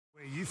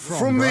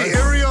From the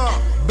area,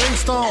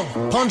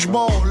 Bankstown,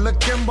 Punchbowl,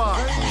 Lakemba,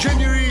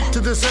 January to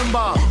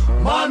December,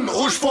 man,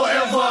 Ush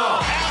forever.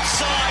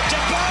 Outside to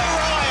Beau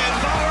Ryan.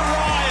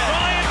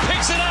 Ryan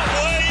picks it up.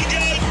 There he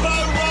goes,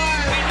 Beau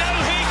Ryan. We know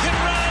he can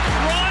run.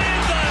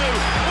 Ryan, though,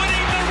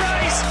 winning the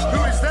race.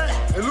 Who is that?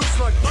 It looks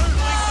like Beau.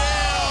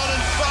 Down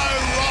and Beau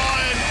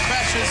Ryan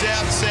crashes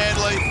out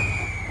sadly.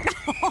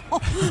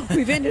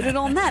 We've ended it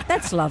on that.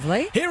 That's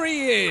lovely. Here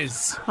he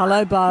is.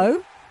 Hello,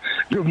 Beau.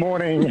 Good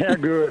morning. How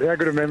good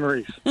are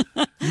memories?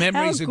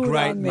 Memories How are good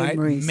great, are mate.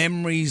 memories?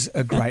 Memories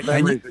are great.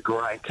 Memories are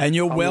great. And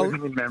you're I'm well?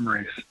 living in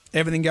memories.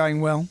 Everything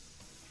going well?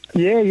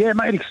 Yeah,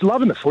 mate. It's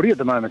loving the footy at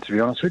the moment, to be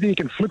honest with you. You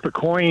can flip a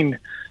coin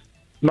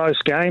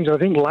most games. I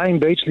think Lane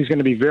Beachley's going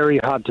to be very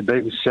hard to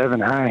beat with 7,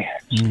 hey?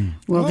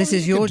 Well, this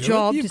is you your can do it.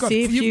 job You've to got-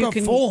 see if you've you got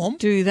can form.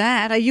 do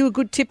that. Are you a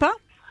good tipper?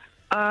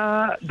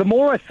 The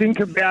more I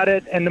think about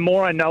it and the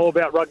more I know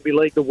about rugby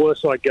league, the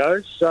worse I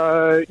go.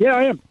 So, yeah,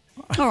 I am.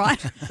 All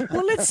right.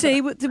 Well, let's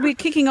see. We're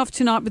kicking off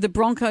tonight with the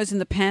Broncos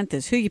and the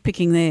Panthers. Who are you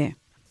picking there?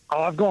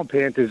 Oh, I've gone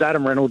Panthers.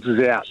 Adam Reynolds is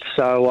out,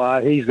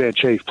 so he's their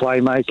chief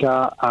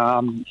playmaker.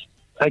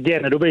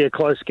 Again, it'll be a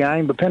close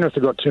game, but Penrith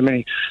have got too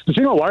many. The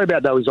thing I worry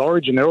about, though, is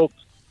Origin.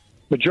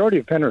 Majority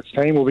of Penrith's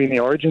team will be in the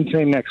Origin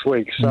team next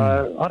week.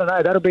 So, I don't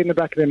know. That'll be in the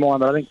back of their mind,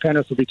 but I think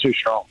Penrith will be too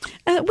strong.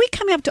 We're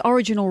coming up to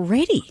Origin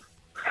already.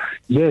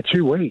 Yeah,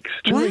 2 weeks.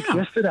 2 weeks Wow.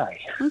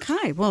 yesterday.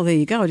 Okay, well, there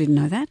you go. I didn't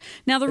know that.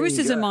 Now, the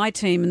Roosters are my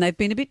team, and they've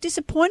been a bit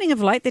disappointing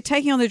of late. They're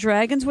taking on the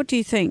Dragons. What do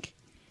you think?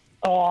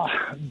 Oh,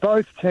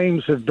 both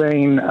teams have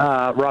been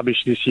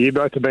rubbish this year.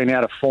 Both have been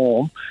out of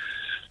form.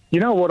 You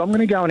know what? I'm going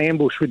to go and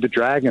ambush with the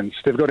Dragons.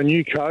 They've got a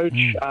new coach.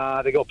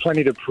 They've got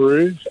plenty to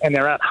prove, and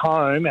they're at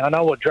home. And I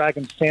know what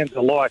Dragons fans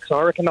are like, so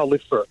I reckon they'll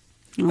live for it.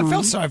 I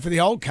felt sorry for the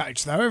old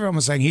coach, though. Everyone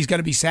was saying he's going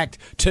to be sacked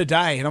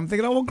today. And I'm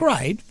thinking, oh, well,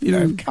 great. You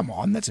know, come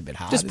on, that's a bit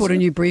hard. Just bought a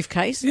new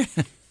briefcase.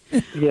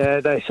 Yeah,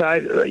 they say,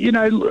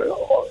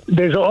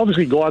 there's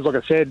obviously guys, like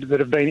I said,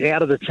 that have been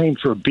out of the team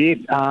for a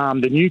bit.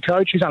 The new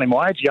coach, who's only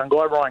my age, young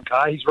guy, Ryan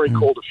Carr, he's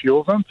recalled a few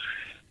of them.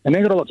 And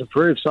they've got a lot to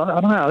prove. So I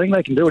don't know. I think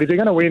they can do it. If they're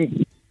going to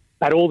win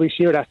at all this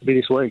year, it has to be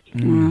this week.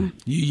 You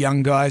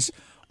young guys.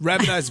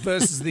 Rabbitohs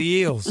versus the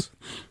Eels.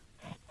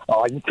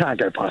 Oh, you can't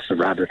go past the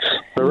Rabbits.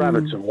 The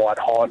Rabbits are white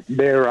hot.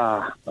 They're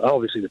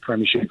obviously the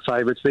premiership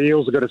favourites. The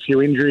Eels have got a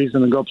few injuries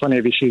and they've got plenty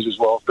of issues as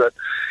well. But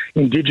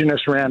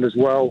Indigenous round as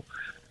well.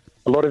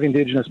 A lot of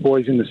Indigenous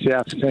boys in the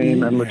South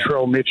team, and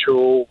Latrell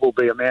Mitchell will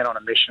be a man on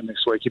a mission this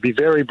week. You'd be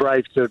very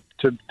brave to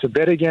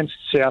bet against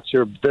South.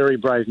 You're a very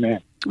brave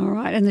man. All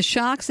right, and the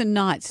Sharks and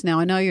Knights. Now,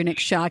 I know you're an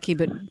ex-Sharky,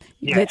 but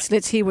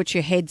let's hear what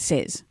your head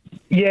says.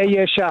 Yeah,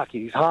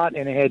 Sharkies. Heart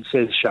and head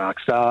says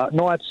Sharks.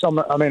 Knights,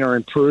 are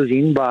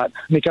improving, but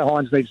Nico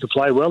Hines needs to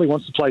play well. He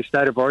wants to play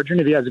State of Origin.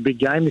 If he has a big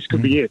game, this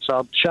could be it.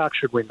 So Sharks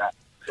should win that.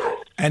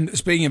 And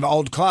speaking of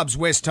old clubs,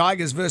 West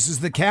Tigers versus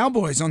the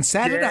Cowboys on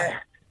Saturday. Yeah.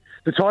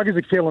 The Tigers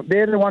are killing.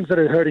 They're the ones that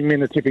are hurting me in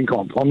the tipping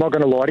comp. I'm not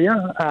going to lie to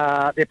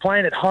you. They're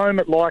playing at home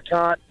at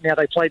Leichhardt. Now,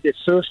 they played their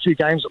first 2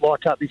 games at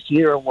Leichhardt this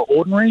year and were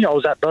ordinary. I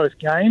was at both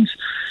games.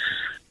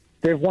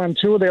 They've won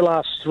 2 of their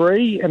last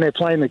 3, and they're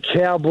playing the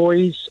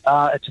Cowboys.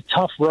 It's a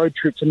tough road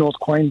trip to North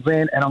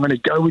Queensland, and I'm going to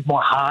go with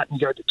my heart and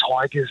go to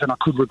Tigers, and I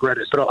could regret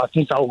it, but I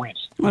think they'll win.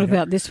 What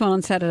about this one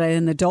on Saturday,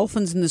 and the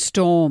Dolphins and the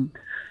Storm?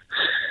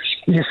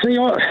 You see,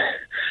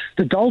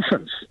 the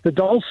Dolphins. The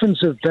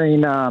Dolphins have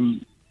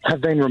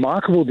been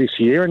remarkable this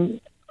year,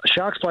 and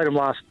Sharks played them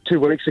last 2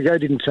 weeks ago,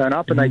 didn't turn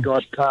up, and they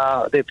got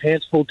their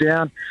pants pulled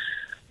down.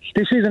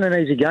 This isn't an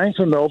easy game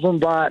for Melbourne,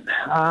 but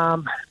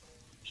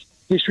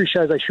history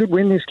shows they should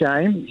win this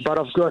game. But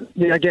I've got,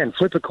 again,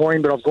 flip a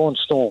coin, but I've gone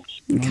Storm.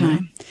 Okay.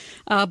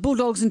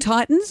 Bulldogs and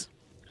Titans?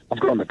 I've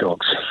gone the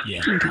Dogs.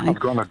 Yeah. Okay. I've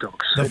gone the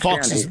Dogs. The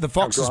Fox is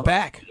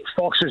back.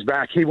 Fox is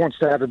back. He wants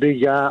to have a big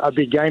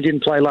game.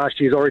 Didn't play last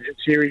year's Origin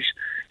Series.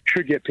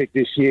 Should get picked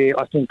this year.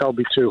 I think they'll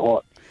be too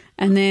hot.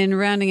 And then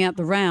rounding out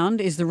the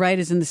round is the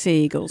Raiders and the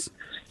Sea Eagles.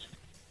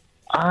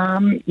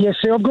 I've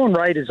gone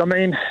Raiders. I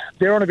mean,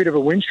 they're on a bit of a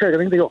win streak. I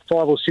think they got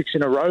 5 or 6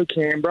 in a row,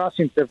 Canberra,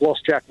 since they've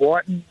lost Jack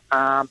Whiten.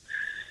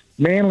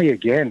 Manly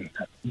again.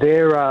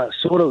 They're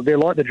they're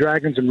like the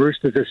Dragons and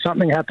Roosters. There's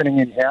something happening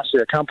in house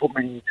there.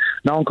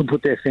 No one can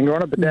put their finger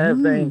on it, but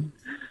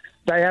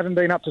they haven't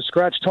been up to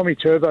scratch. Tommy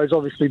Turbo's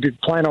obviously been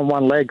playing on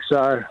one leg,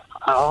 so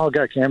I'll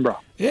go Canberra.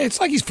 Yeah, it's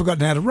like he's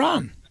forgotten how to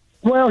run.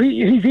 Well,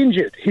 he's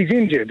injured.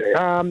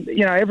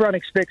 Everyone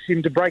expects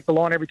him to break the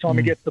line every time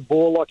he gets the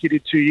ball like he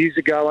did 2 years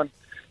ago.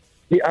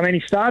 And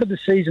he started the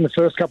season the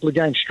first couple of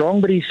games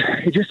strong, but he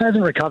just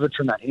hasn't recovered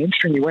from that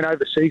hamstring. He went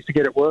overseas to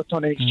get it worked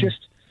on, and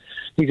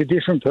he's a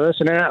different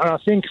person. And I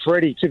think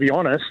Freddie, to be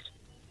honest,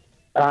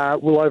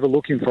 will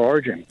overlook him for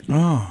Origin.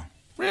 Oh,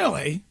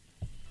 really?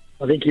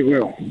 I think he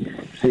will.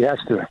 He has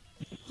to.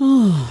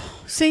 Oh,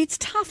 see, it's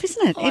tough,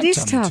 isn't it? I like It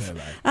is Tommy tough.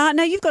 Turbo.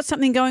 Now, you've got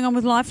something going on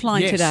with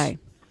Lifeline Yes. today.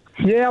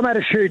 Yeah, I'm at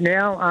a shoot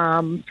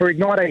now. For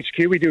Ignite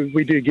HQ, we do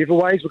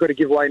giveaways. We've got a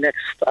giveaway next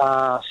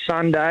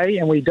Sunday,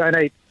 and we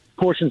donate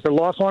portions to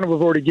Lifeline.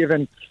 We've already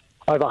given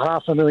over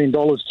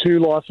 $500,000 to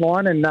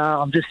Lifeline, and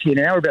I'm just here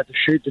now. We're about to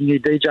shoot the new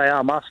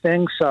DJR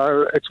Mustang,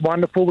 so it's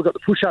wonderful. We've got the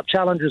push-up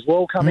challenge as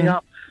well coming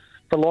up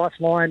for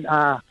Lifeline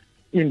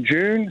in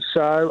June.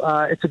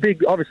 So it's a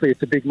big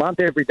month.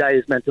 Every day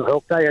is Mental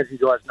Health Day, as you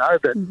guys know,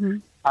 but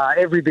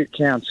every bit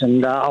counts,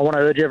 and I want to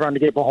urge everyone to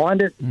get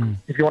behind it.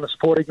 If you want to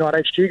support Ignite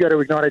HQ, go to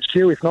Ignite HQ.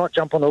 If not,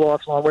 jump on the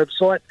Lifeline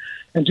website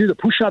and do the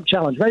push-up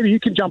challenge. Maybe you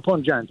can jump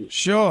on, Jonesy.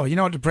 Sure. You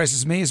know what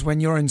depresses me is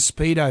when you're in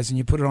Speedos and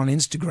you put it on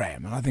Instagram,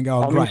 and I think,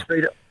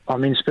 great.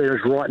 I'm in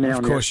Speedos right now.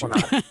 Of course you are.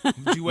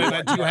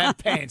 Do you have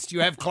pants? Do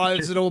you have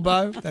clothes at all,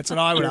 Beau? That's what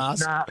I would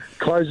ask. Nah,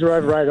 clothes are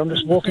overrated. I'm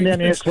just walking down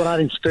the Esplanade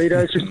in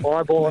Speedos, just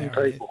eyeballing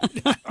people.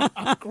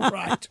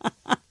 Great.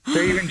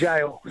 See you in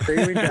jail.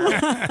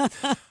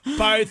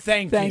 Beau,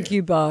 thank you. Thank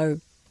you, Beau.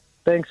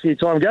 Thanks for your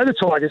time. Go the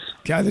Tigers.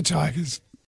 Go the Tigers.